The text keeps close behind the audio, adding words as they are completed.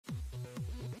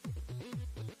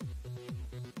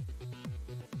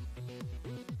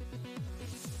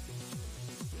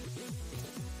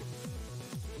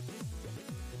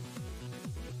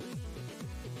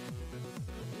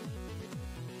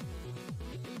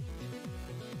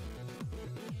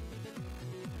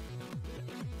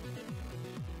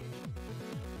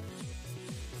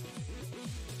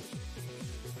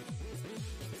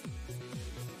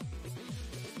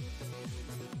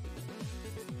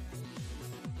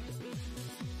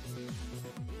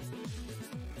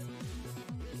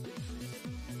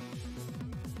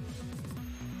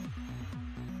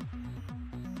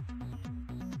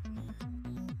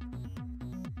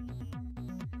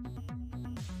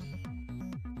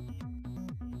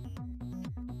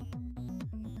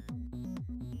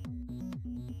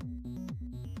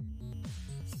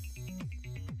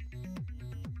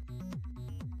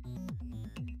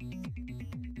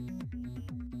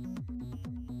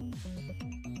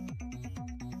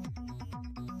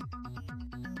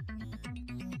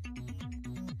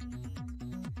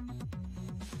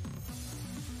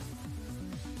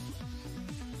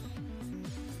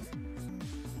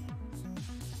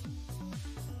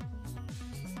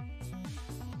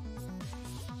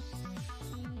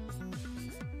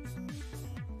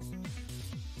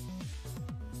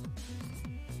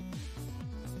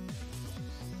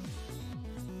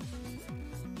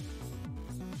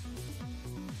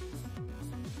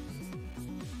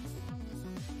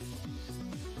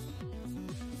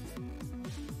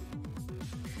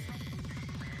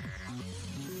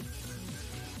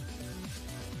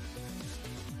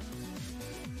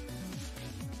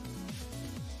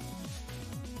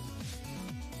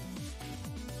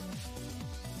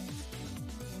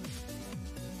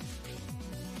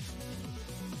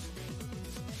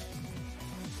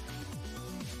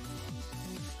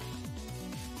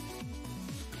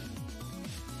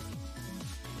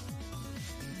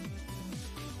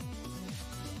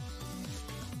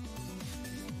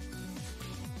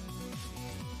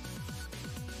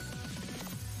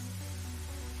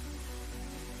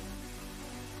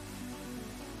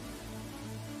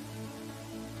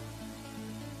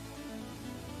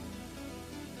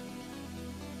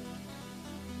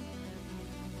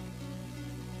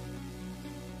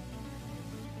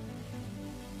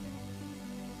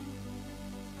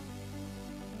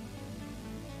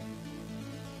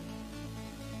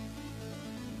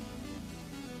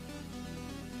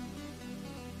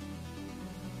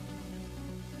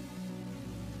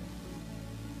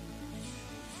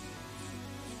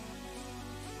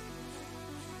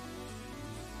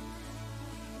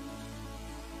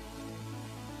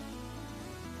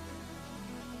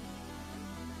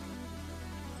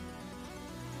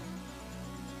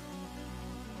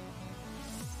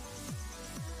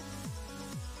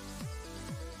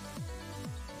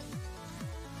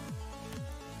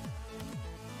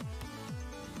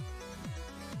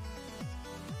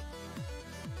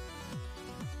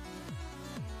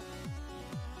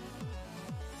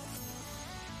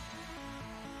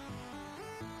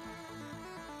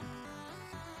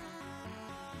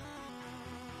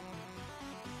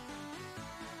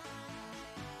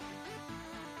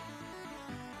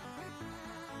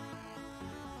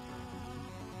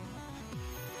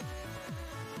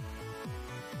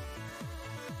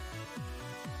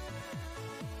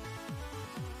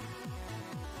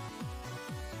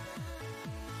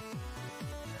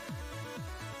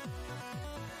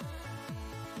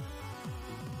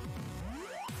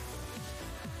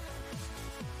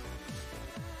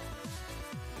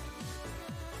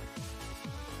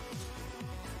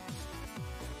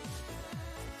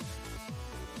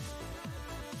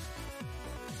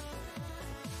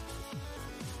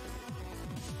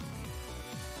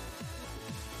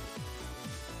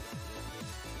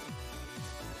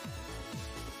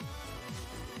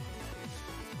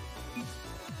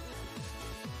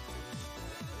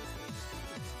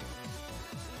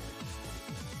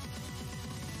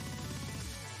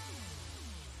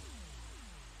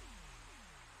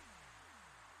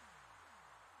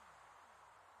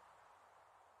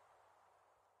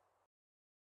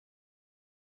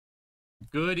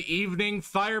Good evening,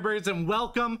 Firebirds, and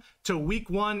welcome to week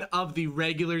 1 of the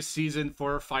regular season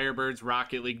for Firebirds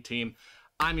Rocket League team.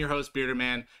 I'm your host,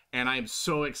 Bearderman, and I am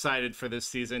so excited for this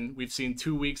season. We've seen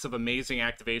 2 weeks of amazing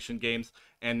activation games,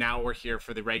 and now we're here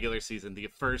for the regular season, the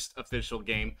first official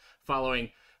game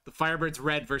following the Firebirds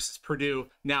Red versus Purdue.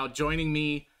 Now, joining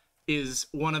me is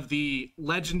one of the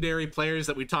legendary players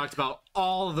that we talked about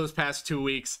all of those past 2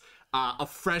 weeks, a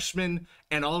freshman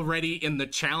and already in the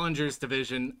Challengers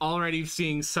division, already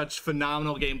seeing such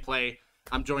phenomenal gameplay.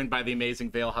 I'm joined by the amazing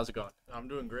Vale. How's it going? I'm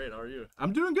doing great. How are you?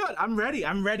 I'm doing good. I'm ready. Yeah,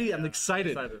 I'm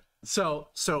excited. I'm excited.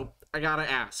 So I gotta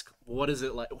ask, what is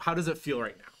it like? How does it feel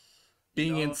right now,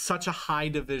 being in such a high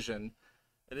division?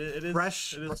 It is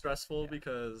fresh. It is stressful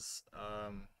because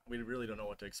we really don't know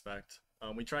what to expect.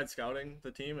 We tried scouting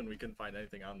the team and we couldn't find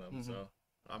anything on them. So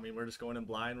I mean, we're just going in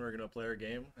blind. We're gonna play our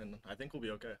game, and I think we'll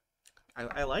be okay.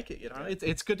 I like it. You know,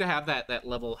 it's good to have that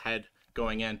level head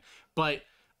going in. But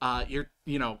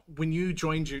when you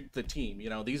joined the team,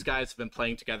 these guys have been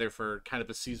playing together for kind of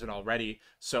a season already.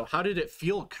 So how did it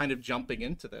feel kind of jumping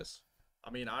into this?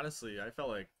 I mean, honestly, I felt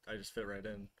like I just fit right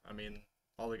in. I mean,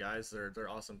 all the guys, they're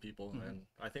awesome people, and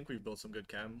I think we've built some good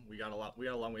chem. We got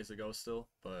a long ways to go still,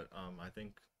 but I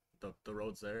think the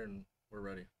road's there and we're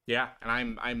ready. Yeah,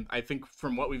 and I think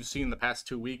from what we've seen the past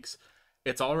 2 weeks,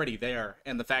 it's already there,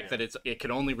 and the fact that it can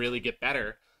only really get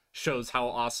better shows how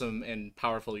awesome and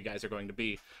powerful you guys are going to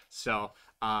be. So,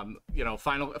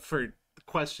 final for the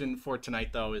question for tonight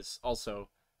though is also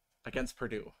against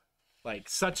Purdue, like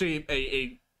such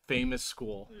a famous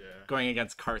school, going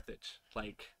against Carthage.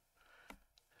 Like,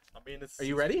 I mean, are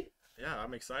you ready? Yeah,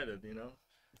 I'm excited.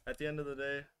 At the end of the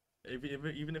day,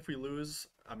 even if we lose,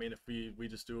 I mean, if we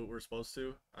just do what we're supposed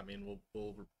to, I mean,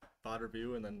 we'll VOD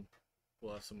review and then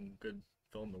we'll have some good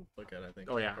film to look at, I think.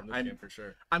 Oh yeah, from this game for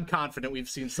sure. I'm confident. We've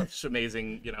seen such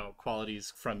amazing,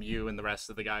 qualities from you and the rest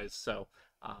of the guys. So,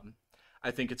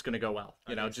 I think it's going to go well.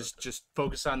 Just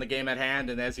focus on the game at hand,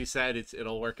 and as you said,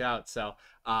 it'll work out. So,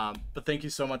 but thank you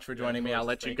so much for joining me. I'll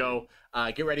let you go.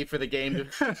 Get ready for the game.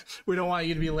 We don't want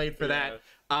you to be late for that.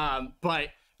 But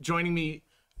joining me,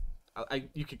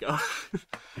 you could go.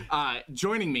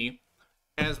 Joining me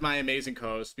as my amazing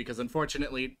co-host, because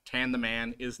unfortunately Tan the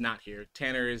man is not here.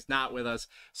 Tanner is not with us,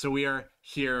 so we are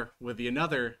here with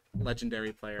another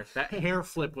legendary player. That hair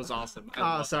flip was awesome.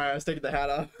 Oh, sorry, I was taking the hat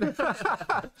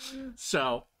off.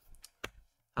 So,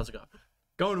 how's it going?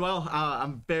 Going well.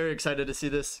 I'm very excited to see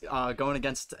this going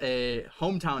against a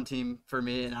hometown team for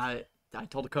me, and I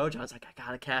told the coach, I was like, I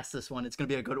gotta cast this one. It's gonna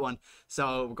be a good one.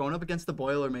 So we're going up against the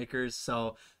Boilermakers,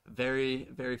 so very,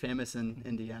 very famous in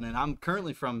Indiana, and I'm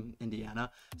currently from Indiana,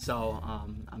 so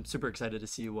I'm super excited to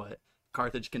see what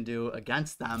Carthage can do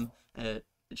against them. It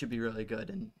should be really good,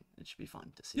 and it should be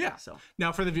fun to see. Yeah. So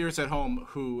now, for the viewers at home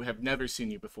who have never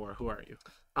seen you before, who are you?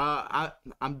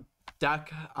 I'm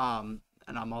Deck, and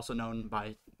I'm also known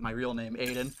by my real name,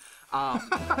 Aiden.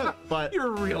 But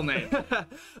your real name.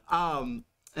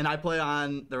 And I play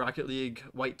on the Rocket League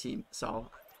white team,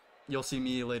 so you'll see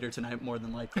me later tonight more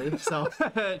than likely. So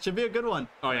it should be a good one.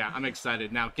 Oh yeah, I'm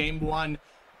excited. Now, game 1,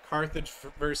 Carthage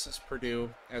versus Purdue,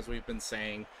 as we've been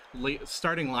saying.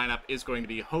 Starting lineup is going to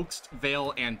be Hoaxed,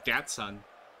 Vale, and Datsun.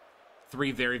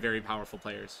 3 very, very powerful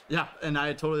players. Yeah, and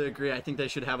I totally agree. I think they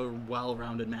should have a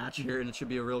well-rounded match here, and it should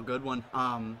be a real good one.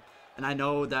 And I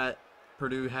know that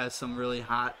Purdue has some really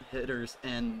hot hitters,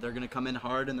 and they're going to come in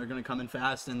hard and they're going to come in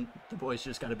fast, and the boys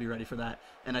just got to be ready for that.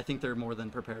 And I think they're more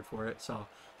than prepared for it. So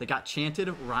they got Chanted,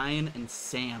 Ryan, and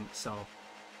Sam. So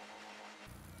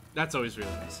that's always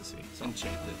really nice to see.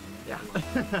 Enchanted. Yeah.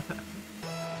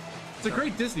 It's a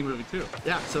great Disney movie too.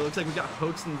 Yeah, so it looks like we got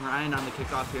Hoax and Ryan on the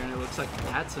kickoff here, and it looks like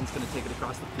Datson's going to take it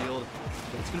across the field.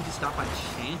 It's going to be stopped by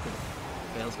Chanted.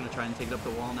 Vale's going to try and take it up the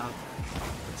wall now.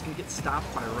 It's going to get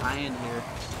stopped by Ryan here.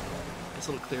 Nice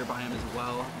little clear by him as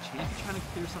well. Chanted trying to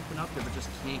clear something up here, but just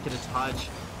can't get a touch.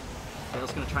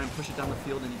 Vale's going to try and push it down the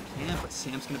field, and he can, but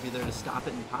Sam's going to be there to stop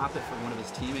it and pop it for one of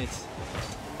his teammates.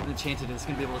 And Enchanted is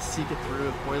going to be able to seek it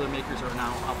through. Boilermakers are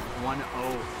now up 1-0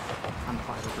 on the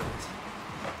Firebirds.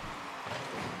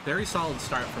 Very solid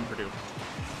start from Purdue.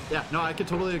 Yeah, no, I could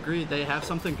totally agree. They have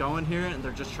something going here, and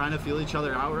they're just trying to feel each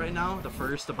other out right now. The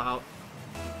first about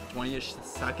 20-ish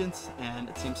seconds, and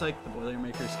it seems like the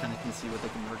Boilermakers kind of can see what they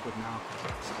can work with now.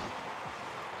 So,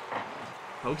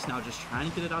 Hoax now just trying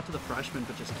to get it out to the freshman,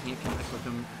 but just can't connect with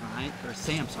him. Ryan, or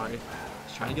Sam, sorry.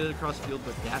 Just trying to get it across the field,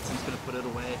 but Datson's going to put it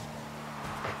away.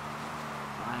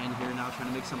 Ryan here now trying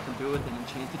to make something do it, and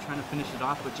Enchanted trying to finish it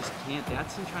off, but just can't.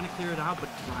 Datsun trying to clear it out, but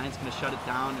Ryan's going to shut it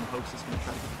down, and Hoax is going to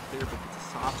try to get it clear, but it's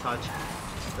a soft touch.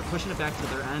 They're pushing it back to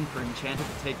their end for Enchanted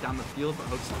to take down the field,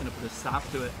 but Hoax is going to put a stop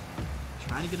to it.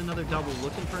 trying to get another double,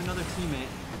 looking for another teammate.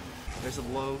 There's a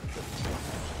low.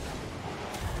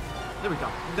 There we go.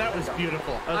 That was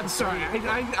beautiful. I'm sorry.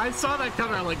 I saw that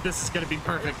coming. I'm like, this is going to be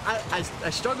perfect. I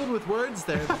struggled with words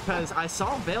there because I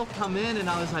saw Vale come in and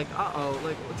I was like, uh-oh,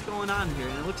 like, what's going on here?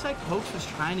 And it looks like Hoax was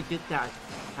trying to get that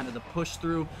kind of the push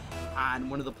through on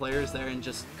one of the players there and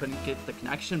just couldn't get the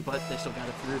connection, but they still got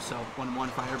it through, so 1-1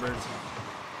 Firebirds.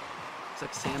 Looks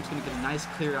like Sam's going to get a nice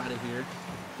clear out of here.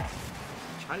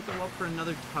 Try to go up for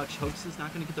another touch. Hoax is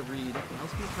not going to get the read.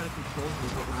 Vale's going to try to control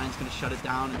here, but Ryan's going to shut it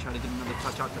down and try to get another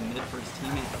touch out to mid for his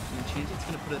teammate. And Chanted's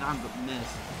going to put it on, but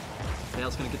miss.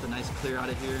 Vale's going to get the nice clear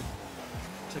out of here.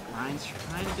 Looks like Ryan's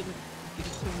trying to get it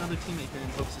to another teammate here,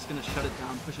 and Hoax is going to shut it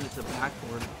down, pushing it to the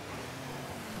backboard.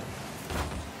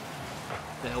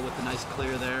 Vale with the nice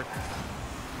clear there.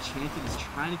 Chanted is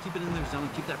trying to keep it in their zone,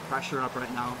 keep that pressure up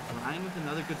right now. Ryan with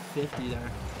another good 50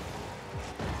 there.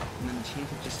 And then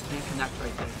Chanted just can't connect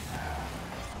right there.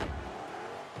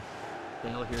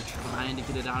 Vale here trying to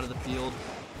get it out of the field.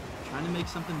 Trying to make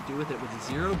something to do with it with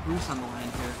 0 boost on the line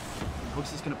here. And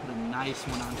Hoax is going to put a nice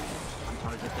one on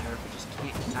target there, but just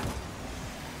can't connect.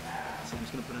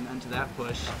 Sam's going to put an end to that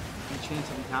push. And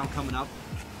Chanted now coming up.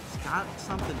 He's got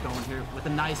something going here with a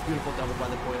nice, beautiful double by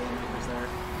the Boilermakers there.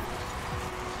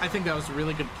 I think that was a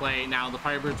really good play. Now, the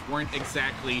Firebirds weren't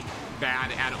exactly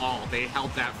bad at all. They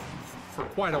held that for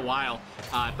quite a while,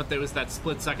 but there was that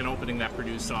split-second opening that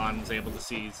Purdue saw and was able to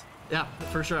seize. Yeah,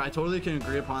 for sure. I totally can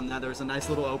agree upon that. There was a nice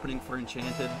little opening for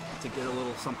Enchanted to get a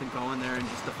little something going there, and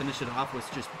just to finish it off was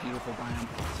just beautiful by him.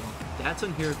 So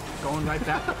Datsun here going right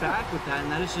back to back with that,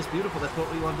 and that is just beautiful. That's what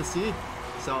we love to see.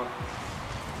 So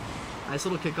nice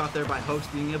little kickoff there by Hoax,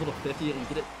 being able to 50 it and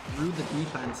get it through the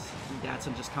defense. And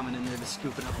Datsun just coming in there to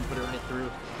scoop it up and put it right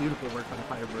through. Beautiful work by the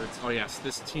Firebirds. Oh yes,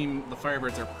 this team, the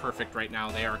Firebirds are perfect right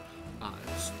now. They are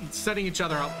setting each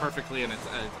other up perfectly, and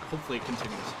hopefully it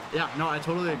continues. Yeah, no, I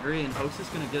totally agree, and Hoax is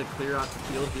going to get a clear out the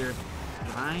field here.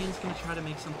 Ryan's going to try to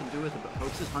make something do with it, but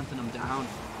Hoax is hunting him down.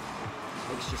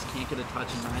 Hoax just can't get a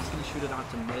touch, and Ryan's going to shoot it out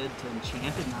to mid to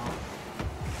Enchanted now.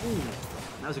 Ooh,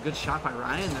 that was a good shot by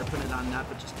Ryan there, putting it on net,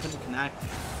 but just couldn't connect.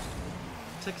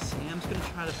 Looks like Sam's going to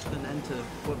try to put an end to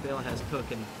what Vale has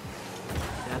cooking.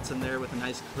 That's in there with a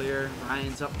nice clear.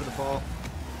 Ryan's up for the ball.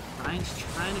 Ryan's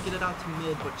trying to get it out to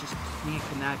mid, but just can't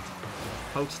connect.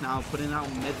 Hoax now putting it out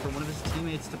mid for one of his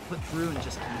teammates to put through and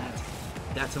just can't.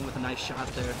 That's in with a nice shot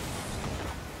there.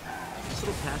 Nice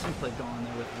little passing play going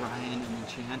there with Ryan and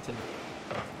Enchanted.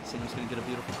 Sam's going to get a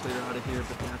beautiful clear out of here,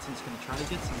 but Datsun's going to try to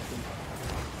get something.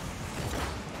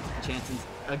 Enchanted,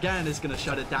 again, is going to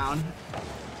shut it down.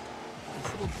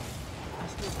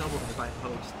 Nice little double there by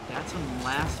Hoax. Datsun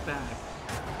last back,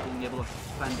 being able to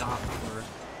fend off for.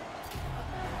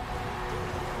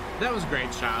 That was a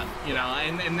great shot, you know,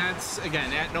 and that's,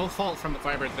 again, at no fault from the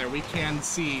Firebirds there. We can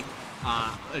see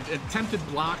an attempted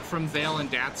block from Vale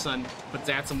and Datsun, but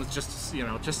Datsun was just, you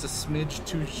know, just a smidge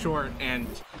too short, and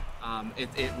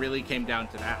it really came down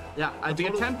to that. Yeah, the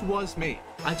attempt was made.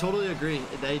 I totally agree.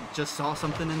 They just saw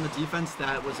something in the defense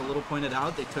that was a little pointed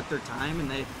out. They took their time, and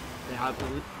they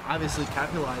obviously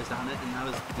capitalized on it, and that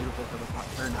was beautiful for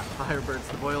the, or not Firebirds,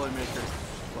 the Boilermakers,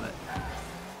 but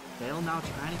Vale now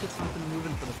trying to get something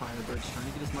moving for the Firebirds, trying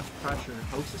to get as much pressure.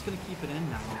 Hoax is going to keep it in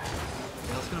now.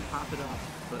 Vale's going to pop it up,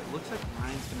 but it looks like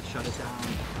Ryan's going to shut it down.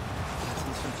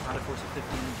 He's going to try to force a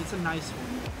 15. He gets a nice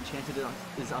one. Enchanted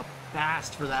is up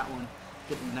fast for that one.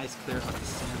 Getting a nice clear out to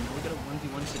Sam. Now we got a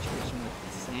 1v1 situation with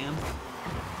Sam.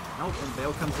 Nope, and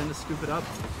Vale comes in to scoop it up.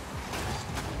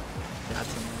 That's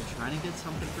in there, trying to get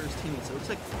something for his teammates. It looks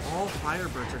like all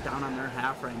Firebirds are down on their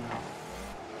half right now.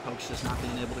 Hoax just not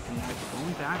being able to connect,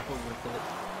 going backward with it.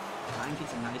 Ryan gets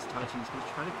a nice touch, and he's going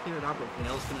to try to clear it out, but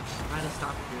Vale's going to try to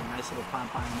stop it here. Nice little plant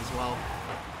by him as well.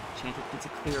 Enchanted gets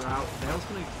a clear out. Vale's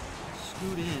going to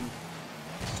scoot in.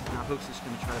 Now Hoax is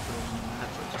going to try to put it on the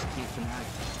mat, but just can't connect.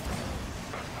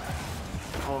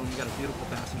 Oh, and we got a beautiful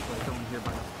passing play going here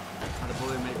by the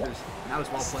Boilermakers. And that was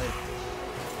well played.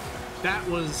 That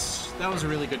was a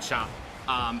really good shot.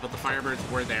 But the Firebirds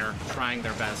were there trying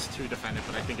their best to defend it,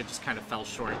 but I think it just kind of fell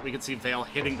short. We could see Vale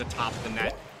hitting the top of the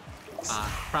net,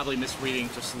 probably misreading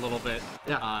just a little bit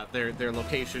their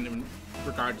location in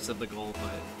regards of the goal,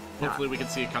 but hopefully we can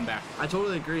see it come back. I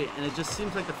totally agree, and it just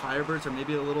seems like the Firebirds are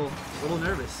maybe a little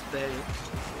nervous.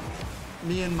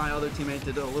 Me and my other teammate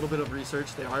did a little bit of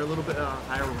research. They are a little bit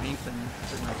higher ranked than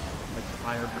like the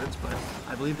Firebirds, but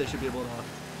I believe they should be able to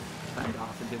fend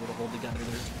off and be able to hold together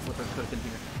what they're cooking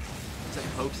here. Looks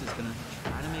like Hoax is going to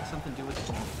try to make something do with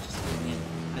the ball. Just getting in.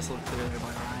 Nice little clear there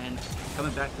by Ryan.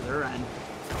 Coming back to their end.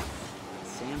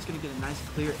 Sam's going to get a nice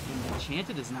clear, and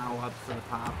Enchanted is now up for the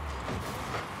pop.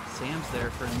 Sam's there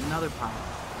for another pop.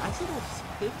 Nice little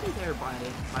 50 there by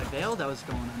Vale that was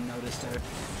going unnoticed there.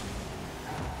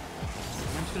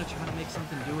 Sam's going to try to make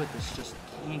something do with this, just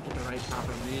can't get the right proper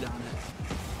read on it.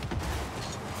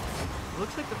 It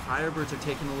looks like the Firebirds are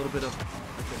taking a little bit of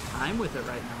their time with it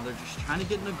right now. They're just trying to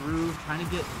get in the groove, trying to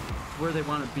get to where they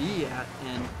want to be at,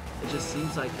 and it just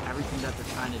seems like everything that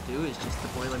they're trying to do is just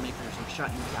the Boilermakers are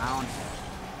shutting down.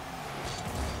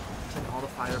 Looks like all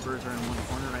the Firebirds are in one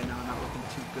corner right now, not looking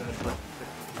too good, but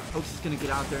Hoax is going to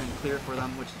get out there and clear for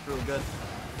them, which is really good.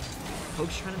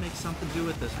 Hoax trying to make something do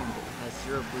with this one, but has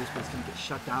 0 boost, but it's going to get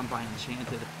shut down by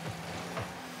Enchanted.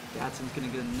 Gadsden's going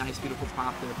to get a nice, beautiful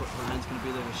pop there, but Ryan's going to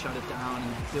be there to shut it down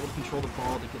and be able to control the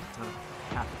ball to get to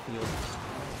half the field.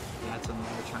 Gadsden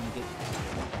there trying to get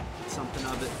something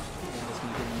of it. He's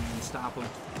going to get in there and stop him.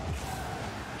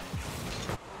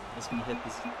 He's going to hit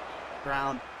this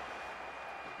ground.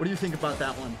 What do you think about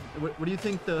that one? What do you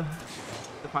think the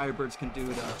Firebirds can do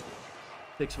to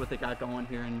fix what they got going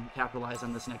here and capitalize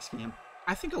on this next game?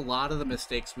 I think a lot of the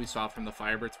mistakes we saw from the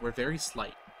Firebirds were very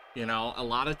slight. You know, a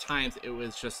lot of times it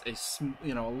was just a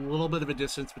little bit of a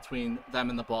distance between them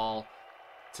and the ball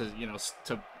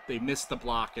they missed the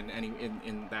block in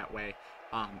that way.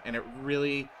 And it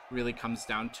really comes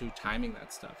down to timing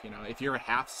that stuff. You know, if you're a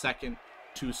half second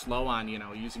too slow on,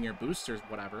 using your boosters,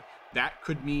 whatever, that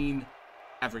could mean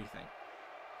everything.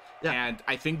 Yeah. And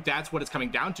I think that's what it's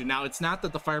coming down to. Now, it's not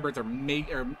that the Firebirds are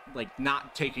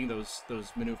not taking those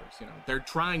maneuvers. They're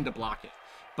trying to block it,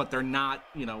 but they're not,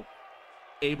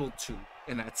 able to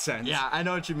in that sense. Yeah, I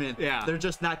know what you mean. Yeah. They're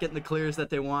just not getting the clears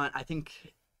that they want. I think,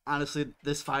 honestly,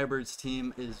 this Firebirds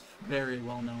team is very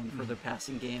well known for their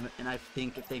passing game, and I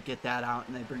think if they get that out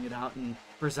and they bring it out and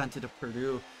present it to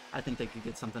Purdue, I think they could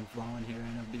get something flowing here,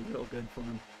 and it'll be real good for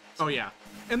them. Oh, yeah.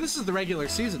 And this is the regular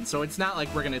season, so it's not like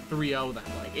we're going to 3-0 them.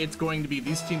 Like, it's going to be,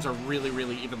 these teams are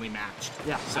really evenly matched.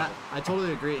 Yeah, so I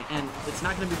totally agree. And it's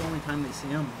not going to be the only time they see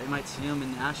them. They might see them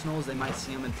in Nationals. They might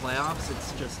see them in playoffs.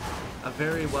 It's just a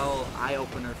very well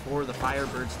eye-opener for the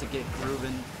Firebirds to get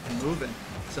grooving and moving.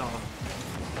 So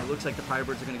it looks like the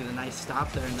Firebirds are going to get a nice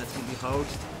stop there, and that's going to be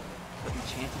Hoaxed. But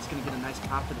Enchanted's going to get a nice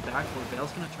pop to the backboard.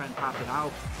 Vale's going to try and pop it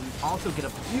out and also get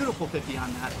a beautiful 50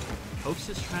 on that. Hoax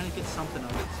is trying to get something of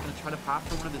it. He's going to try to pop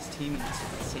for one of his teammates.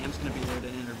 Sam's going to be there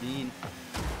to intervene.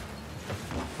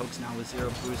 Hoax now with 0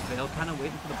 boost. Vale kind of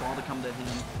waiting for the ball to come to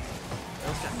him.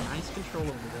 Vale's got nice control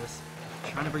over this.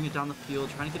 Trying to bring it down the field.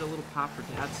 Trying to get a little pop for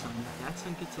Dadson.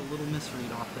 Dadson gets a little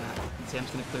misread off that. And Sam's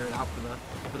going to clear it out for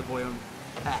the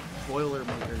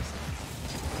Boilermakers.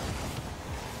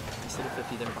 Little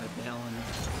 50 there by Vale and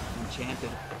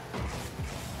Enchanted.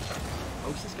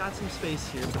 Hoax has got some space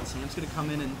here, but Sam's going to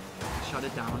come in and shut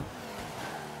it down.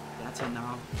 That's it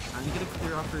now. Trying to get a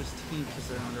clear off for his team because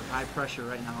they're under high pressure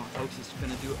right now. Hoax is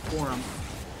going to do it for him.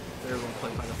 Very well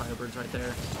played by the Firebirds right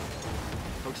there.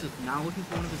 Hoax is now looking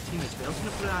for one of his teammates. Vale's going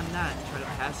to put it on net and try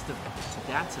to pass to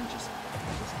Datsun. Just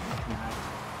can't connect.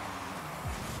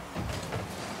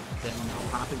 Vale now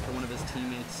popping for one of his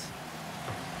teammates.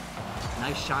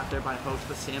 Nice shot there by Hoax,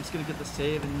 but Sam's going to get the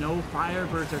save, and no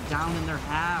Firebirds are down in their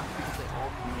half because they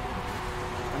all committed.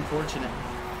 Unfortunate.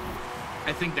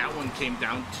 I think that one came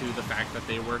down to the fact that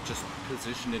they were just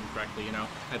positioned incorrectly,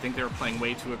 I think they were playing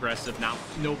way too aggressive. Now,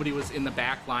 nobody was in the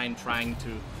back line trying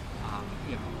to,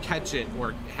 catch it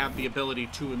or have the ability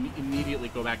to immediately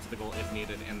go back to the goal if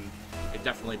needed, and it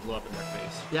definitely blew up in their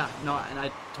face. Yeah, no, and I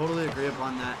totally agree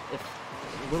upon that. A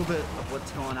little bit of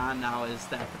what's going on now is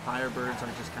that the Firebirds are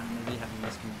just kind of maybe having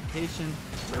miscommunication.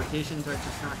 The rotations are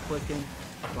just not clicking,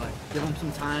 but give them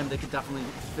some time. They could definitely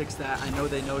fix that. I know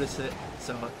they notice it,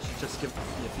 so just give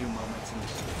me a few moments and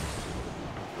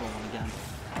go on again.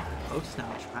 Hoax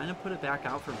now trying to put it back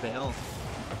out for Vale.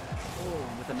 Oh,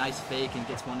 with a nice fake and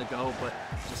gets one to go, but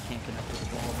just can't connect with the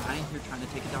ball. Ryan here trying to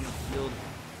take it down the field.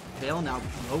 Vale now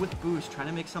low with boost, trying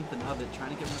to make something of it, trying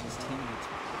to get one of his teammates.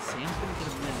 Sam's going to get a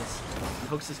miss. And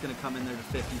Hoax is going to come in there to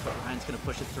 50, but Ryan's going to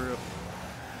push it through.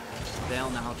 Vale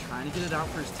now trying to get it out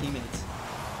for his teammates.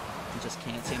 He just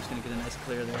can't. Sam's going to get a nice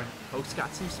clear there. Hoax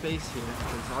got some space here.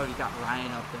 He's already got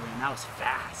Ryan up there, and that was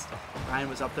fast. Ryan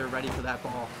was up there ready for that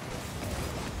ball.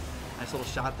 Nice little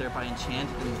shot there by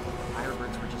Enchanted, and the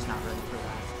Firebirds were just not ready for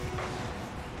that.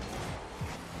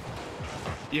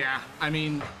 Yeah, I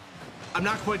mean, I'm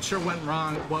not quite sure what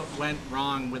went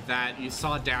wrong with that. You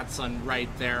saw Datsun right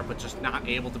there, but just not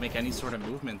able to make any sort of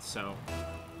movement, so...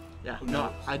 Yeah,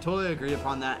 no, I totally agree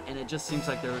upon that, and it just seems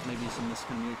like there was maybe some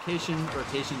miscommunication.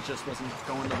 Rotation just wasn't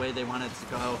going the way they wanted it to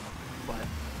go, but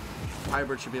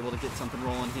Firebird should be able to get something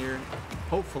rolling here,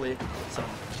 hopefully. So,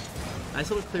 nice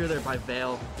little clear there by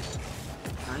Vale.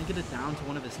 trying to get it down to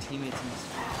one of his teammates, and he's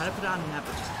trying to put it on net,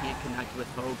 but just can't connect with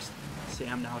Hoax.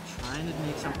 Sam now trying to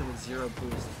make something with 0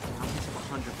 boost. Now he's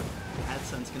 100, but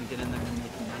Adson's going to get in there and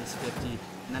make a nice 50.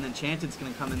 And then Enchanted's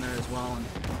going to come in there as well and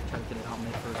try to get it out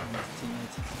mid for one of his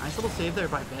teammates. Nice little save there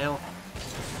by Vale.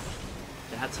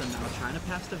 Dadson now trying to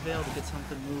pass to Vale to get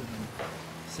something moving.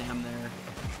 Sam there,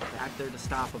 back there to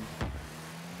stop him.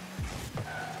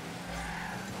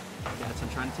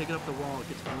 Dadson trying to take it up the wall.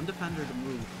 Gets one defender to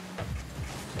move.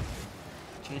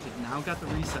 Enchanted now got the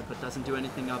reset, but doesn't do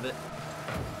anything of it.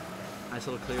 Nice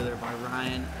little clear there by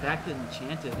Ryan. Back to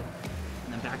Enchanted,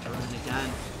 and then back to Ryan again.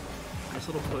 Nice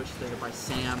little push there by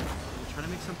Sam. We're trying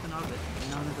to make something of it.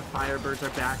 None of the Firebirds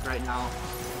are back right now.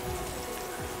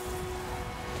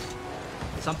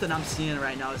 Something I'm seeing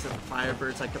right now is that the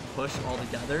Firebirds like to push all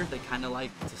together. They kind of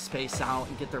like to space out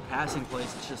and get their passing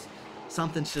plays. It's just,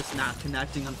 something's just not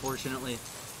connecting, unfortunately.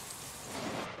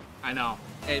 I know.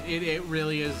 It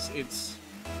really is.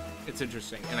 It's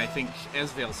interesting, and I think,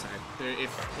 as Vale said,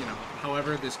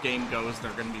 however this game goes,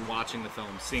 they're going to be watching the film,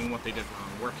 seeing what they did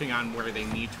wrong, working on where they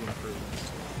need to improve.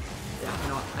 Yeah,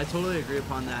 no, I totally agree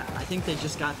upon that. I think they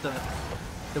just got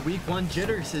the week 1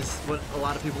 jitters, is what a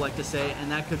lot of people like to say, and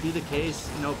that could be the case.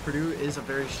 Purdue is a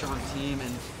very strong team,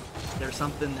 and they're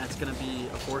something that's going to be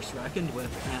a force reckoned with,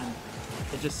 and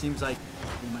it just seems like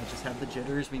we might just have the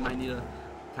jitters. We might need to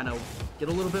kind of get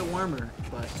a little bit warmer,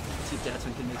 but see if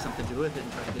Dadson can make something to do with it and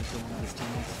try to get to one of his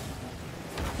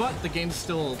teammates. But the game's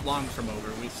still long from over.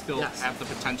 We still have the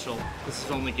potential. This is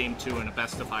only game 2 in a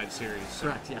best-of-5 series. So.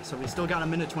 Correct, yeah. So we still got a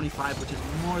minute 25, which is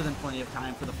more than plenty of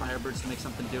time for the Firebirds to make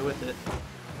something to do with it.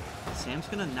 Sam's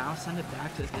going to now send it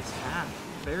back to his half.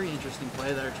 Very interesting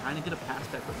play there, trying to get a pass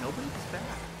back, but nobody's back.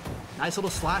 Nice little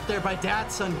slot there by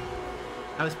Dadson.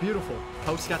 That was beautiful.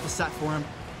 Hoax got the set for him,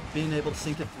 being able to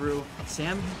sink it through.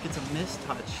 Sam gets a missed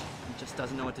touch. He just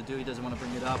doesn't know what to do. He doesn't want to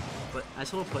bring it up. But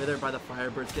nice little play there by the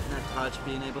Firebirds, getting that touch,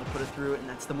 being able to put it through, and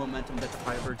that's the momentum that the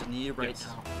Firebirds need right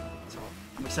now. So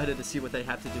I'm excited to see what they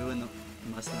have to do in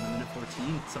less than a minute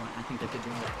 14. So I think they could do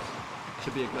it.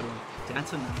 Should be a good one.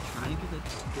 Danson now trying to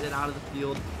get it out of the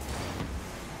field.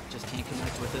 Just can't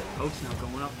connect with it. Hoax now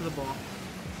going up for the ball.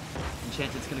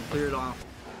 Enchanted's going to clear it off.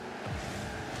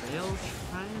 Vale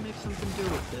trying to make something do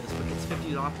with this, but gets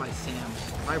 50'd off by Sam.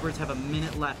 Firebirds have a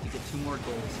minute left to get 2 more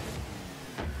goals.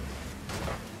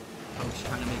 Coach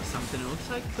trying to make something. It looks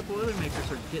like the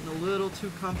Boilermakers are getting a little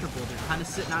too comfortable. They're kind of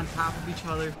sitting on top of each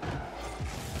other.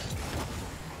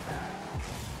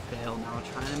 Vale now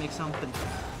trying to make something.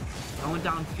 Going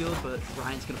downfield, but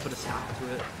Ryan's going to put a stop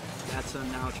to it. Datsun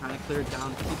now trying to clear it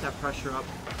down, keep that pressure up.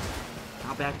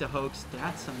 Now back to Hoax.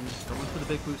 Datsun going for the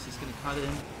big boost. He's going to cut it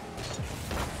in.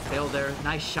 Vale there.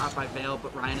 Nice shot by Vale,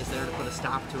 but Ryan is there to put a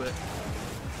stop to it.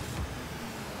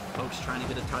 Hoax trying to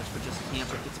get a touch, but just can't,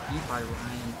 but gets beat by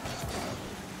Ryan.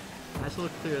 Nice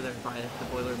little clear there by the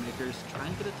Boilermakers.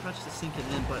 Trying to get a touch to sink it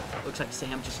in, but looks like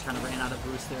Sam just kind of ran out of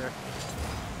boost there.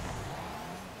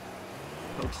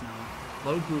 Hoax now.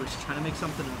 Low boost, trying to make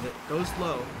something of it. Goes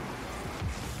low.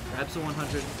 Grabs the 100.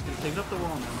 He's going to take it up the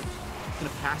wall now. He's going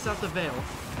to pass out the Vale.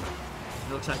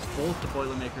 It looks like both the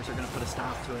Boilermakers are going to put a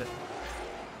stop to it.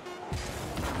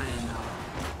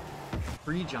 And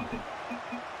free jumping.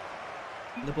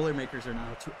 The Boilermakers are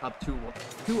now up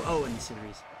 2-0 in the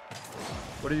series.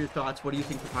 What are your thoughts? What do you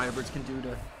think the Firebirds can do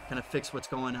to kind of fix what's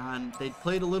going on? They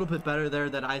played a little bit better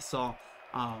there that I saw,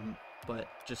 but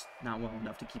just not well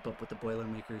enough to keep up with the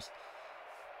Boilermakers.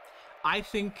 I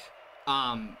think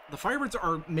the Firebirds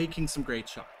are making some great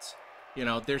shots.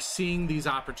 They're seeing these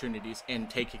opportunities and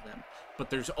taking them, but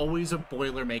there's always a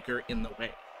Boilermaker in the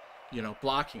way,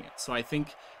 blocking it. So I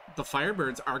think the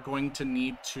Firebirds are going to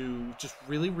need to just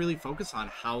really, really focus on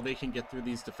how they can get through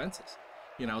these defenses.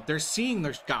 They're seeing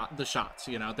the shots,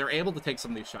 they're able to take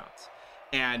some of these shots.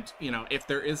 And, if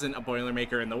there isn't a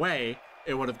Boilermaker in the way,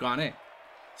 it would have gone in.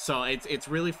 So it's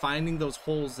really finding those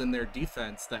holes in their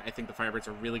defense that I think the Firebirds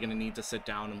are really going to need to sit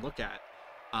down and look at.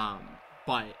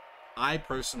 But I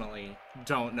personally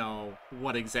don't know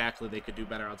what exactly they could do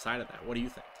better outside of that. What do you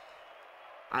think?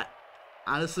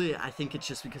 Honestly, I think it's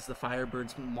just because the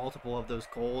Firebirds, multiple of those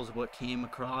goals, what came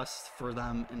across for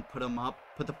them and put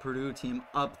the Purdue team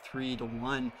up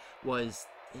 3-1 was,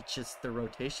 it's just the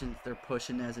rotations they're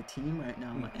pushing as a team right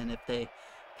now. Mm-hmm. And if they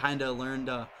kind of learn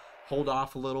to hold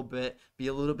off a little bit, be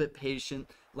a little bit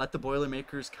patient, let the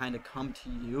Boilermakers kind of come to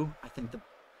you, I think the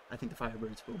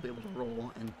Firebirds will be able to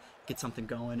roll and get something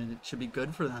going, and it should be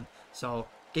good for them. So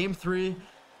game 3,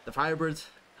 the Firebirds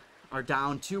are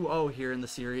down 2-0 here in the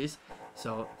series.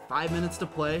 So 5 minutes to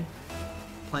play,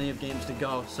 plenty of games to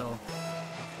go. So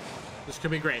this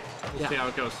could be great. We'll see how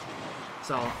it goes.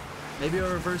 So maybe a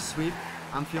reverse sweep.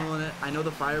 I'm feeling it. I know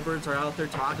the Firebirds are out there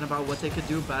talking about what they could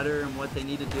do better and what they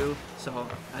need to do. So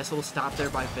nice little stop there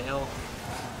by Vale.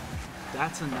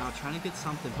 Datsun now trying to get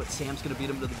something, but Sam's going to beat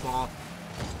him to the ball.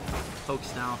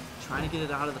 Hoax now trying to get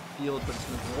it out of the field, but it's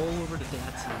going to roll over to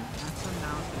Datsun. Datsun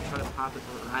now is going to try to pop it,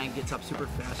 but Ryan gets up super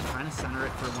fast, trying to center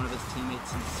it for one of his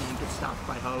teammates, and Sam gets stopped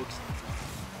by Hoax.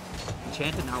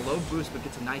 Enchanted now, low boost, but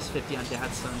gets a nice 50 on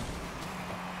Datsun.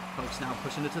 Hoax now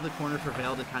pushing it to the corner for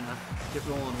Vale to kind of get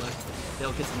rolling with.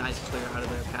 Vale gets a nice clear out of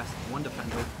there past one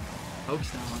defender.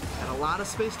 Hoax now had a lot of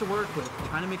space to work with,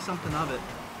 trying to make something of it.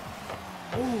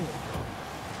 Oh!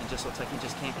 It just looks like he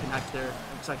just can't connect there.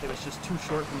 Looks like it was just too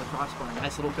short from the crossbar.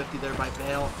 Nice little 50 there by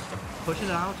Vale. Pushing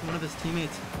it out to one of his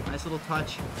teammates. Nice little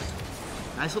touch.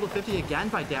 Nice little 50 again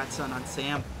by Datsun on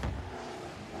Sam.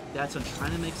 Datsun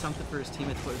trying to make something for his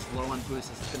teammates, but it's low on boost.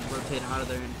 It's going to rotate out of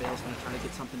there, and Vale's going to try to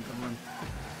get something going.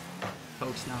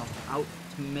 Hoax now out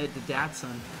to mid to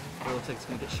Datsun. It looks like it's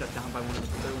going to get shut down by one of the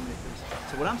Boilermakers.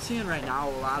 So what I'm seeing right now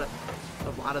a lot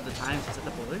of the times is that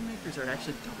the Boilermakers are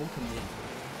actually double committing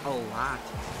a lot.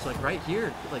 So like right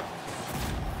here, like,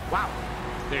 wow.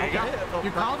 There you go.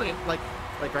 You called it. Like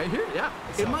right here, yeah.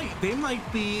 They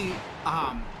might be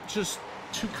just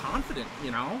too confident,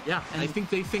 you know? Yeah. And I think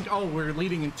they think, oh, we're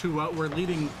leading in 2-0. We're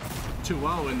leading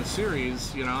 2-0 in the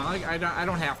series, you know? I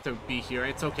don't have to be here.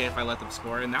 It's okay if I let them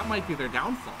score, and that might be their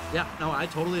downfall. Yeah, no, I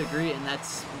totally agree, and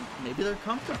that's, maybe they're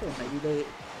comfortable.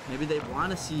 Maybe they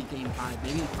want to see Game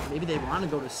 5. Maybe they want to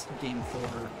go to Game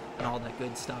 4 and all that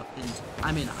good stuff. And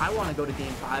I mean, I want to go to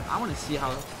Game 5. I want to see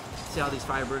how these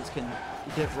Firebirds can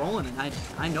get rolling, and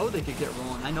I know they could get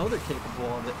rolling. I know they're capable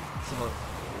of it. So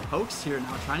Hoax here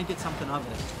now trying to get something of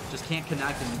it. Just can't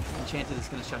connect, and Enchanted is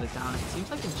going to shut it down. It seems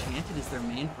like Enchanted is their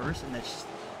main person that's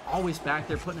always back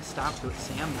there putting a stop to it.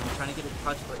 Sam now trying to get a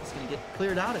touch, but it's going to get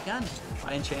cleared out again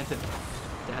by Enchanted.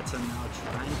 Datsun now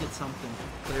trying to get something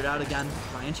cleared out again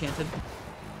by Enchanted.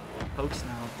 Hoax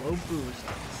now, low boost.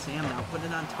 Sam now putting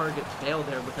it on target. Vale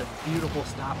there with a beautiful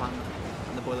stop on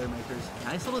the Boilermakers.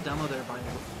 Nice little demo there by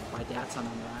Datsun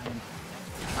on Ryan.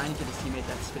 Trying to get his teammate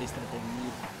that space that they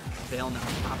need. Vale now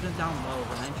popping it down low.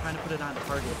 Ryan trying to put it on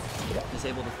target. Is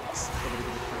able to get it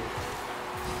through.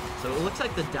 So it looks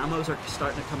like the demos are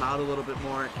starting to come out a little bit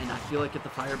more, and I feel like if the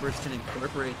Firebirds can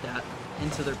incorporate that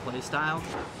into their play style,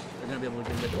 they're going to be able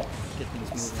to get things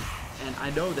moving. And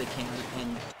I know they can,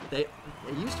 and they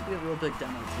used to be a real big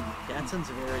demo team. Datsun's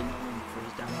very known for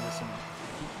his demos, and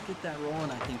if you can get that rolling,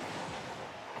 I think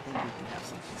we can have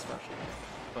something special.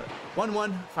 But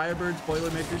 1-1, Firebirds,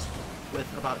 Boilermakers, with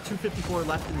about 2:54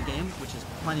 left in the game, which is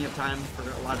plenty of time for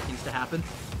a lot of things to happen.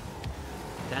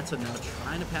 Datsun now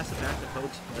trying to pass it back to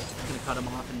Hoax, but it's going to cut him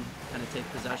off and kind of take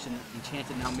possession.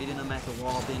 Enchanted now meeting him at the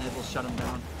wall, being able to shut him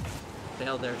down.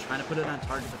 Vale there, trying to put it on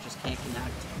target, but just can't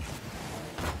connect.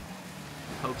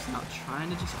 Hoax now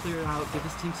trying to just clear it out, give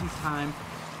his team some time,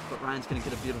 but Ryan's going to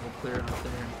get a beautiful clear out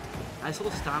there. Nice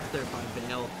little stop there by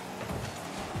Vale.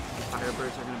 The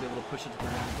Firebirds are going to be able to push it to the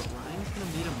ground, but Ryan's going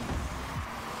to meet him there.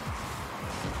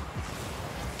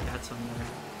 Datsun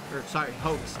there. Or, sorry,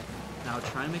 Hoax. Now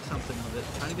trying to make something of it,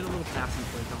 trying to get a little passing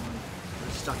play going.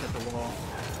 They're stuck at the wall.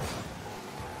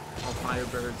 All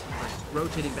Firebirds are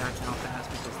rotating back now fast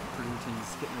because the Purdue team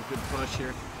is getting a good push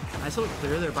here. Nice little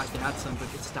clear there by Datsun,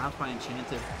 but gets stopped by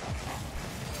Enchanted.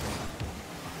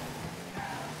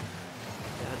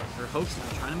 Or Hoax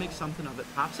now trying to make something of it.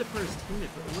 Pops it for his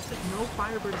teammate, but it looks like no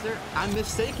Firebirds there. I'm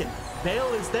mistaken.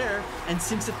 Vale is there and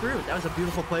sinks it through. That was a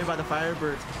beautiful play by the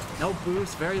Firebirds. No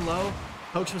boost, very low.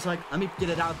 Hoax was like, let me get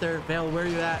it out there. Vale, where are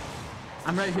you at?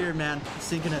 I'm right here, man.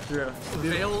 Sinking it through.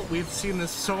 Vale, we've seen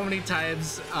this so many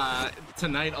times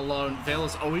tonight alone. Vale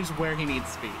is always where he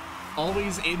needs to be.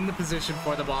 Always in the position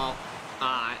for the ball.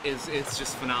 It's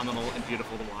just phenomenal and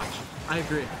beautiful to watch. I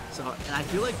agree. So, and I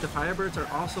feel like the Firebirds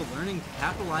are also learning to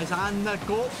capitalize on the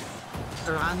goal,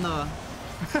 or on the...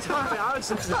 Sorry, I was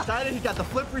just excited. He got the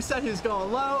flip reset. He was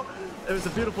going low. It was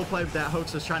a beautiful play that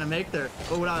Hoax was trying to make there.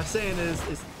 But what I was saying is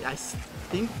I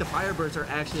think the Firebirds are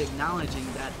actually acknowledging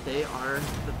that the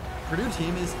Purdue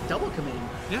team is double committing,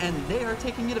 and they are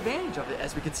taking advantage of it,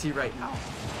 as we can see right now.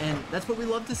 And that's what we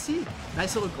love to see.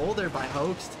 Nice little goal there by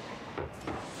Hoax,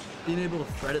 being able to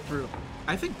thread it through.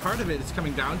 I think part of it is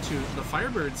coming down to the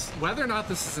Firebirds, whether or not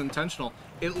this is intentional.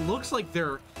 It looks like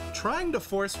they're trying to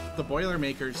force the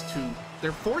Boilermakers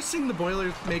they're forcing the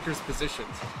Boilermakers positions,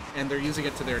 and they're using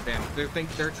it to their advantage.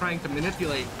 They're trying to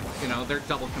manipulate, their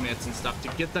double commits and stuff to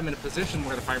get them in a position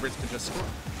where the Firebirds can just score.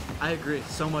 I agree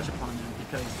so much upon them,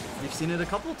 because we've seen it a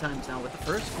couple of times now with the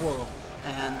first goal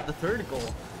and the third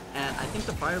goal, and I think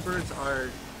the Firebirds are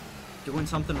doing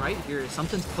something right here.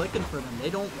 Something's clicking for them. They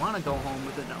don't want to go home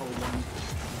with an 0-1.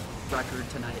 record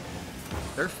tonight.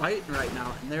 They're fighting right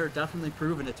now, and they're definitely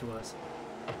proving it to us.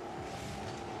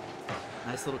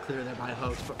 Nice little clear there by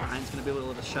Hoax, but Ryan's going to be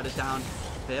able to shut it down.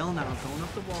 Vale now going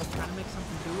up the wall, trying to make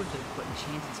something do with it, but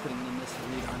Enchanted's getting a missed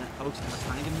read on it. Hoax now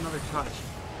trying to get another touch.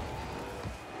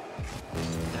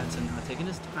 That's now taking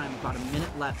his time, about a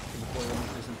minute left for the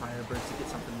Boilermakers and Firebirds to get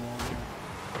something rolling here.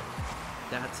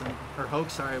 That's or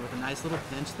Hoax, sorry, with a nice little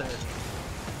pinch there.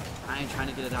 Ryan trying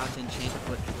to get it out to Enchanted,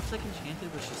 but it looks like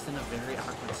Enchanted was just in a very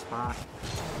awkward spot.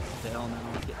 Vale now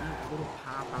getting a little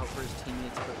pop out for his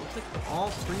teammates, but it looks like all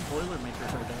three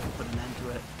Boilermakers are there to put an end to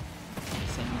it.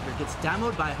 Sam here gets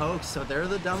demoed by Hoax, so they're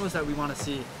the demos that we want to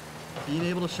see. Being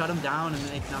able to shut him down and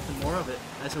make nothing more of it.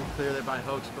 Nice little clear there by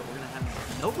Hoax, but we're going to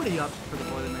have nobody up for the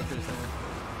Boilermakers there.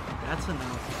 That's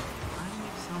enough. Trying to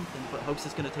make something, but Hoax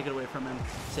is going to take it away from him.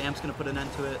 Sam's going to put an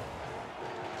end to it.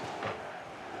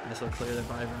 Nice little clear there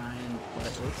by Ryan, but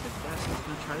it looks like Gaston's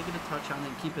going to try to get a touch on it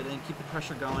and keep it in, keep the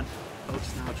pressure going.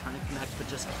 Hoax now trying to connect, but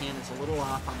just can't. It's a little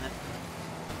off on it.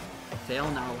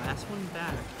 Vale now, last one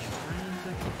back, trying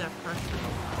to keep that pressure.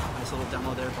 Nice little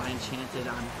demo there by Enchanted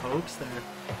on Hoax there.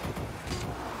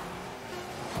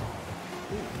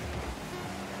 Ooh.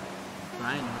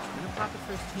 Ryan now trying to pop it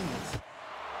for his teammates.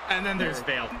 And then there's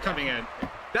Vale coming in.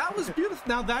 That was beautiful.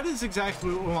 Now that is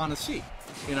exactly what we want to see.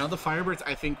 You know, the Firebirds,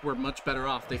 I think, were much better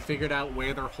off. They figured out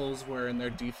where their holes were in their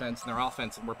defense and their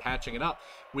offense, and we're patching it up.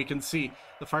 We can see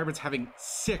the Firebirds having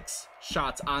 6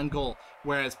 shots on goal,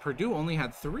 whereas Purdue only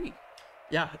had 3.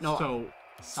 Yeah, no. So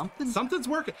something's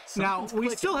working. Something's now we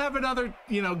clicking. still have another,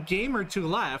 game or 2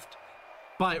 left,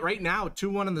 but right now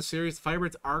 2-1 in the series. The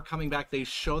Firebirds are coming back. They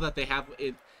show that they have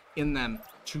it in them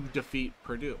to defeat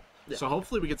Purdue. Yeah. So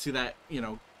hopefully we could see that,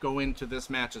 go into this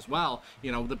match as well.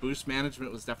 The boost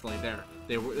management was definitely there.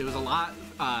 There were a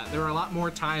lot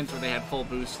more times where they had full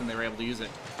boost and they were able to use it.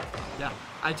 Yeah,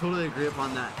 I totally agree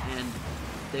upon that. And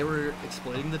they were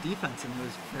exploiting the defense, and it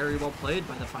was very well played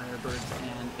by the Firebirds,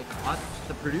 and it caught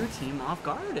the Purdue team off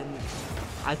guard. And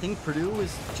I think Purdue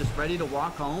was just ready to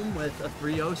walk home with a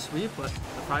 3-0 sweep, but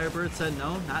the Firebirds said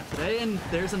no, not today. And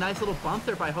there's a nice little bump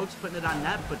there by Hoax putting it on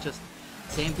net, but just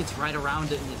Sam gets right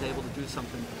around it and is able to do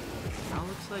something. Now it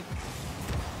looks like,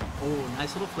 oh,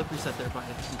 nice little flip reset there by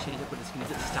Enchanted, but it's going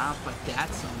to get stopped by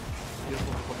Datsun.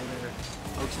 Beautiful play there.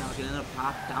 Hoax now getting a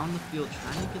pop down the field,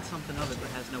 trying to get something of it, but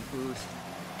has no boost.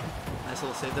 Nice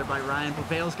little save there by Ryan, but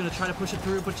Vale's going to try to push it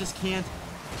through, but just can't.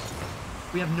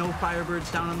 We have no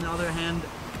Firebirds down on the other hand,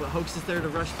 but Hoax is there to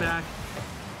rush back.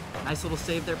 Nice little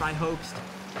save there by Hoax.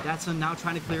 Datsun now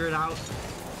trying to clear it out.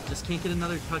 Just can't get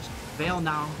another touch. Vale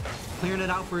now clearing it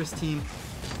out for his team,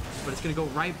 but it's going to go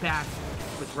right back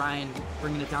with Ryan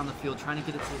bringing it down the field, trying to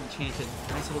get it to Enchanted.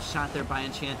 Nice little shot there by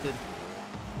Enchanted.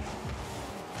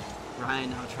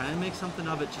 Ryan now trying to make something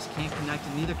of it, just can't connect,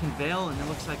 and neither can Vale, and it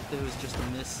looks like there was just a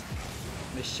miss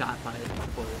shot by the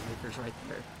Boilermakers right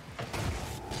there.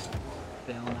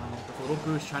 Vale now with a little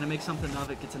boost, trying to make something of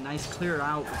it, gets a nice clear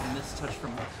out with a missed touch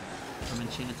from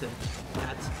Enchanted.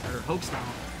 That's Hoax now.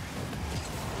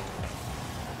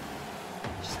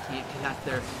 Just can't connect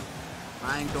there.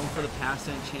 Ryan going for the pass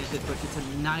to Enchanted, but gets a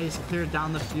nice clear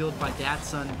down the field by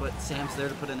Datsun, but Sam's there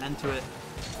to put an end to it.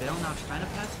 Vale now trying to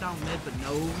pass down mid, but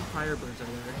no Firebirds are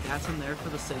there. Datsun there for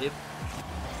the save.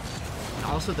 And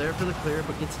also there for the clear,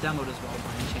 but gets demoed as well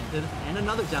by Enchanted. And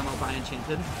another demo by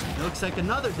Enchanted. It looks like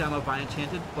another demo by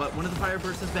Enchanted, but one of the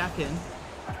Firebirds is back in.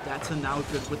 Datsun now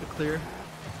good with the clear.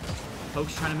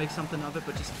 Hoax trying to make something of it,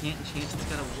 but just can't. Enchanted's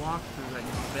got to walk through right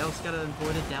now. Vale's got to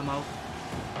avoid a demo.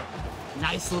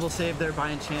 Nice little save there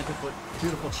by Enchanted, but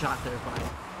beautiful shot there by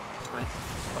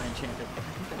Enchanted. I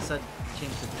think I said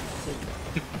Enchanted save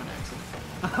on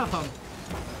accident.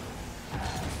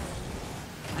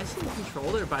 Nice little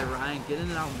control there by Ryan, getting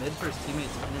it out mid for his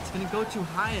teammates, and it's going to go too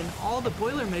high, and all the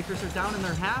Boilermakers are down in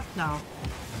their half now.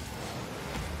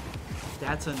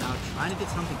 Datsun now trying to get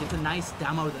something, gets a nice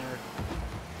demo there.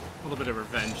 A little bit of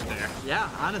revenge there. Yeah,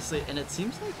 honestly, and it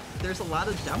seems like there's a lot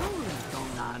of demo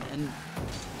going on, and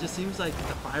it just seems like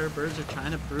the Firebirds are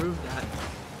trying to prove that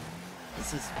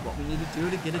this is what we need to do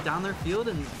to get it down their field,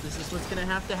 and this is what's going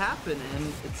to happen,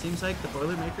 and it seems like the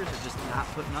Boilermakers are just not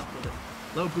putting up with it.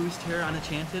 Low boost here on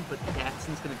Enchanted, but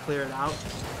Datsun's going to clear it out.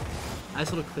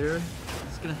 Nice little clear.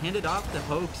 He's going to hand it off to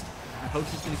Hoax, and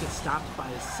Hoax is going to get stopped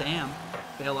by Sam.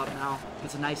 Vale up now.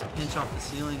 Gets a nice pinch off the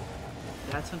ceiling.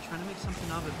 Datsun trying to make something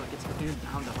of it, but gets cleared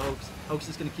down to Hoax. Hoax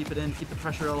is going to keep it in, keep the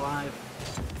pressure alive.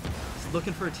 He's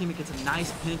looking for a teammate, gets a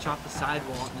nice pinch off the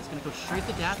sidewall, and it's going to go straight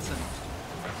to Datsun.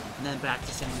 And then back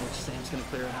to Sam, which Sam's going to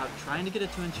clear it out. Trying to get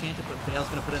it to Enchanted, but Vale's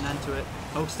going to put an end to it.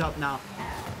 Hoaxed up now.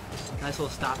 Nice little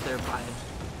stop there by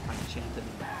Enchanted.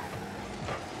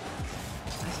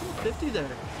 Nice little 50-50 there.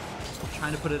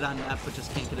 Trying to put it on net, but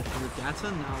just can't get it through.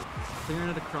 Gatson now clearing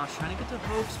it across, trying to get to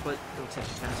Hoax, but it looks like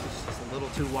the pass was just a little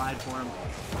too wide for him.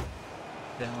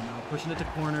 Vale now pushing it to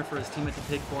corner for his teammate to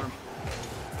take for him.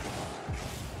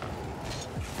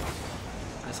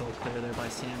 Nice little clear there by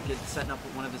Sam, setting up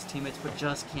with one of his teammates, but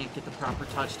just can't get the proper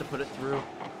touch to put it through.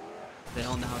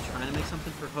 Vale now trying to make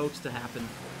something for Hoax to happen.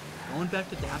 Going back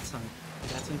to Datsun.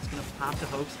 Datson's going to pop to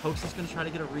Hoax. Hoax is going to try to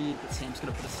get a read, but Sam's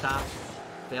going to put a stop.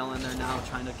 Vale in there now,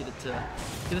 trying to get it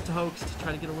to Hoax to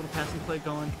try to get a little passing play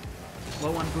going.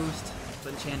 Low on boost,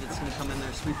 but Enchanted's going to come in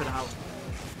there, sweep it out.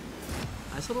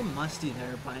 Nice little musty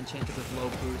there by Enchanted with low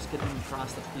boost, getting him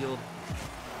across the field.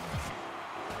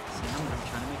 Sam now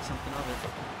trying to make something of it.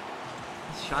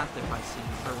 Nice shot there by Sam,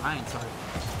 or Ryan, sorry.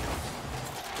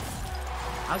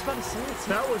 I was about to say it.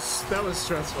 That was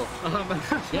stressful.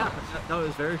 Yeah, that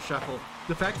was very stressful.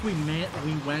 The fact we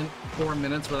went 4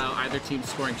 minutes without either team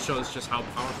scoring shows just how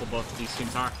powerful both of these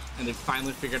teams are, and they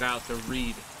finally figured out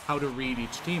how to read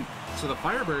each team. So the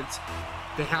Firebirds,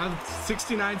 they have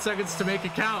 69 seconds to make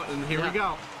it count, and here we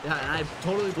go. Yeah, and I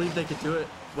totally believe they could do it.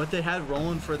 What they had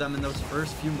rolling for them in those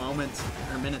first few minutes,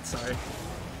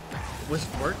 was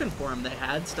working for them. They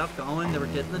had stuff going, they were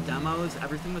getting the demos,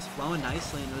 everything was flowing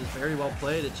nicely, and it was very well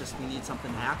played. It's just we need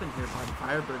something to happen here by the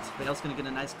Firebirds. Vale's going to get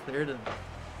a nice clear to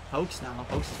Hoax now.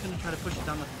 Hoax is going to try to push it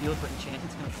down the field, but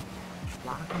Enchanted's going to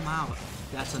block him out.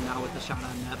 That's a now with the shot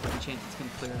on net, but Enchanted's going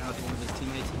to clear it out to one of his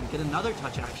teammates and get another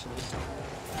touch, actually.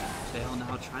 Vale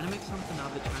now trying to make something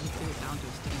of it, trying to get it down to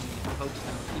his teammate. Hoax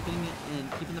now keeping it in,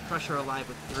 keeping the pressure alive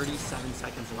with 37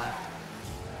 seconds left.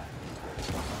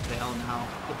 Vale now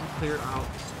getting cleared out.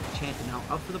 Enchanted now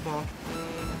up for the ball.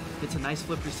 Gets a nice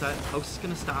flip reset. Hoax is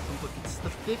going to stop him, but gets the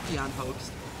 50 on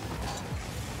Hoax.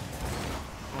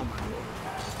 Oh my lord.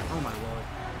 Oh my lord.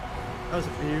 That was a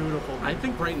beautiful move. I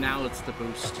think right now it's the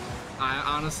boost.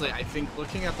 I think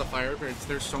looking at the Firebirds,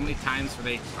 there's so many times where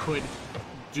they could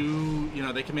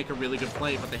they can make a really good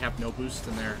play, but they have no boost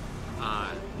in their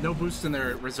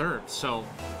reserves. So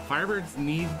Firebirds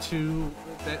need to.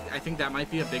 I think that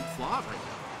might be a big flaw right now.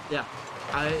 Yeah,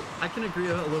 I can agree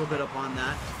a little bit upon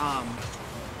that.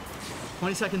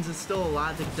 20 seconds is still a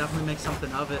lot. They can definitely make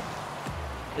something of it.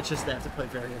 It's just they have to play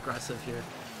very aggressive here.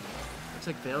 Looks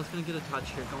like Vale's going to get a touch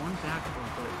here. Going back for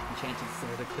it, but Enchanted's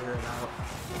there to clear it out.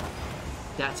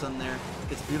 That's on there.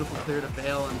 It's a beautiful clear to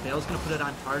Vale, and Vale's going to put it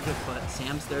on target, but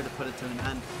Sam's there to put it to an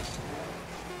end.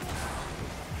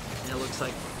 And it looks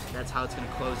like that's how it's going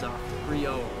to close off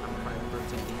 3-0 on the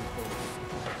Firebirds in game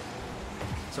 4.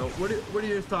 So what are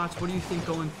your thoughts? What do you think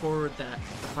going forward that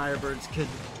the Firebirds could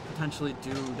potentially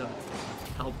do to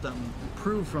help them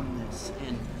improve from this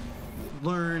and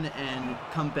learn and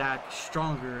come back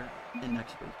stronger in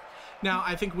next week? Now,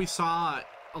 I think we saw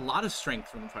a lot of strength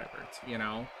from the Firebirds,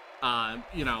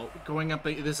 going up,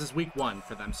 this is week 1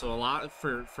 for them. So a lot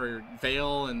for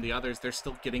Vale and the others, they're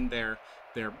still getting their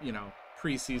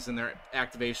preseason, their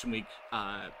activation week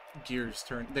gears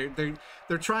turned.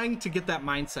 They're trying to get that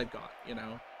mindset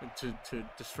going, to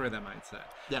destroy that mindset.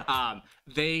 Yeah.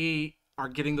 They are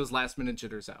getting those last minute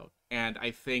jitters out. And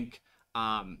I think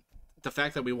the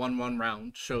fact that we won 1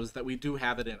 round shows that we do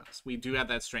have it in us. We do have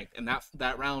that strength. And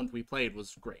that round we played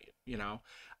was great,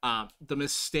 The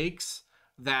mistakes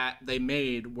that they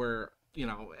made were,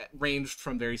 ranged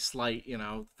from very slight,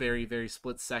 very, very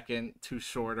split second, too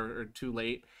short or too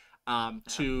late,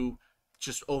 to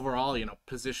just overall,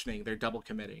 positioning. They're double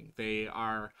committing. They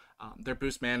are, their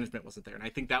boost management wasn't there. And I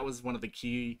think that was one of the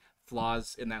key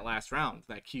flaws in that last round,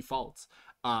 that key faults.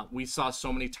 We saw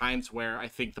so many times where I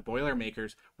think the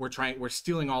Boilermakers were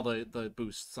stealing all the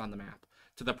boosts on the map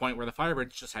to the point where the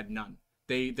Firebirds just had none.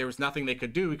 There was nothing they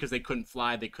could do because they couldn't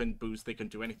fly, they couldn't boost, they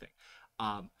couldn't do anything.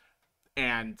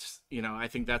 And I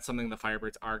think that's something the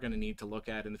Firebirds are going to need to look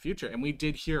at in the future. And we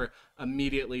did hear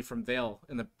immediately from Vale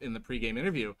in the pregame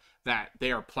interview that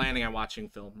they are planning on watching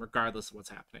film regardless of what's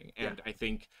happening. And I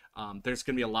think there's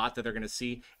going to be a lot that they're going to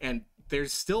see. And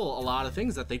there's still a lot of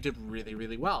things that they did really,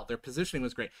 really well. Their positioning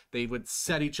was great. They would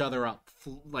set each other up.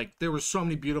 Like, there were so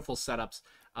many beautiful setups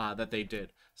that they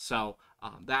did. So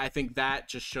I think that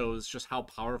just shows just how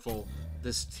powerful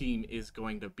this team is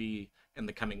going to be in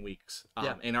the coming weeks,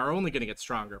 and are only going to get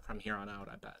stronger from here on out,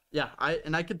 I bet. Yeah,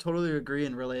 I could totally agree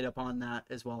and relate upon that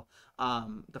as well.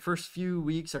 The first few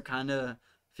weeks are kind of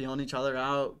feeling each other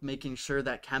out, making sure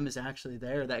that chem is actually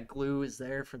there, that glue is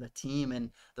there for the team,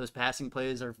 and those passing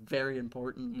plays are very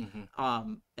important.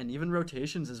 Mm-hmm. And even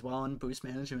rotations as well, and boost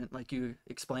management, like you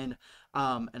explained.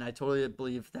 And I totally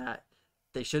believe that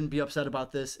they shouldn't be upset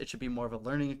about this. It should be more of a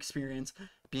learning experience.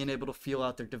 being able to feel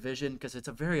out their division, because it's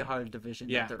a very hard division.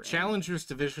 Yeah, that they're in. Challengers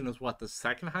division is what, the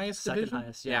second highest Second division?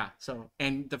 highest, yeah. So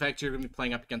and the fact you're going to be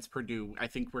playing up against Purdue, I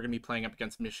think we're going to be playing up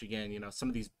against Michigan, some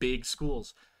of these big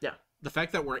schools. yeah, The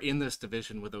fact that we're in this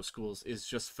division with those schools is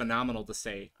just phenomenal to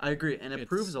say. I agree, and it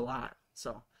proves a lot.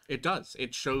 So it does.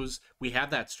 It shows we have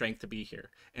that strength to be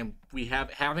here, and we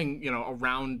having a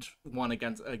round one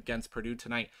against Purdue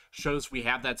tonight shows we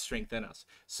have that strength in us.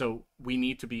 So we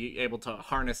need to be able to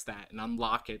harness that and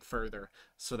unlock it further,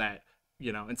 so that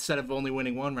instead of only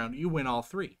winning one round, you win all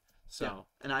three. So yeah,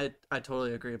 and I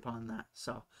totally agree upon that.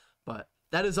 So, but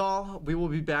that is all. We will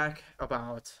be back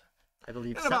about, I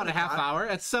believe, in about a half hour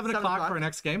at 7 o'clock for our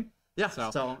next game. Yeah.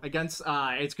 So against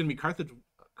it's going to be Carthage.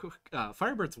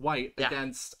 Firebirds white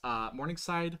against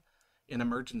Morningside in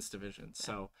Emergence Division.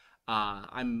 So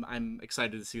I'm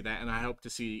excited to see that, and I hope to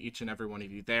see each and every one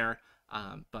of you there.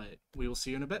 But we will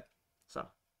see you in a bit. So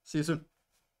see you soon.